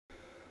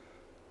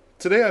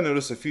Today I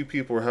noticed a few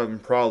people were having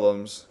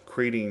problems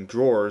creating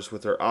drawers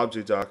with their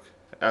ObjectDock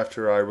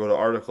after I wrote an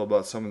article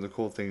about some of the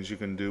cool things you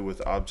can do with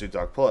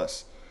ObjectDock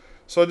Plus.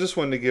 So I just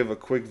wanted to give a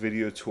quick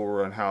video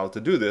tour on how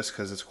to do this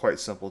because it's quite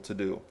simple to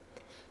do.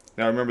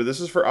 Now remember, this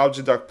is for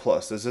ObjectDock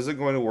Plus. This isn't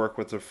going to work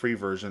with the free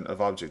version of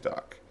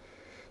ObjectDock.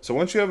 So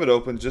once you have it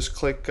open, just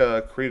click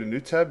create a new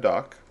tab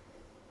dock.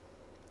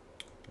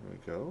 There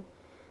we go.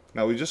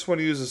 Now we just want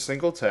to use a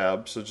single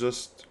tab, so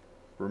just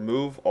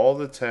remove all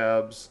the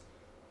tabs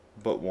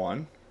but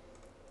one.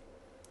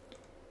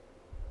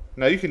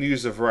 Now you can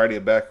use a variety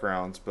of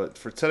backgrounds, but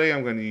for today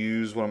I'm going to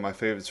use one of my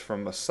favorites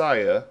from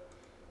Messiah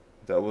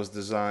that was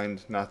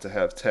designed not to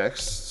have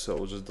text, so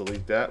we'll just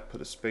delete that,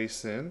 put a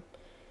space in,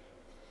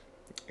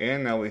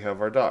 and now we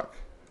have our dock.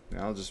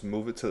 Now I'll just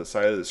move it to the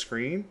side of the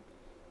screen,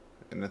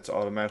 and it's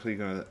automatically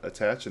going to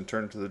attach and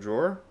turn to the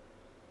drawer.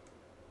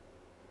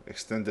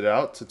 Extend it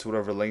out to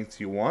whatever length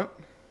you want.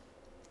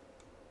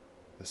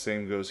 The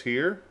same goes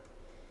here.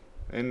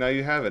 And now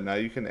you have it. Now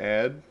you can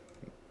add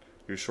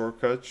your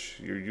shortcuts,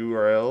 your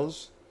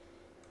URLs,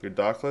 your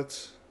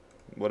docklets,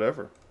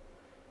 whatever.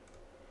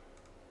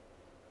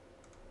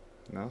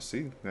 Now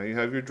see, now you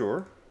have your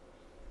drawer.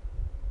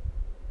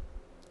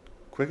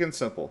 Quick and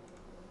simple.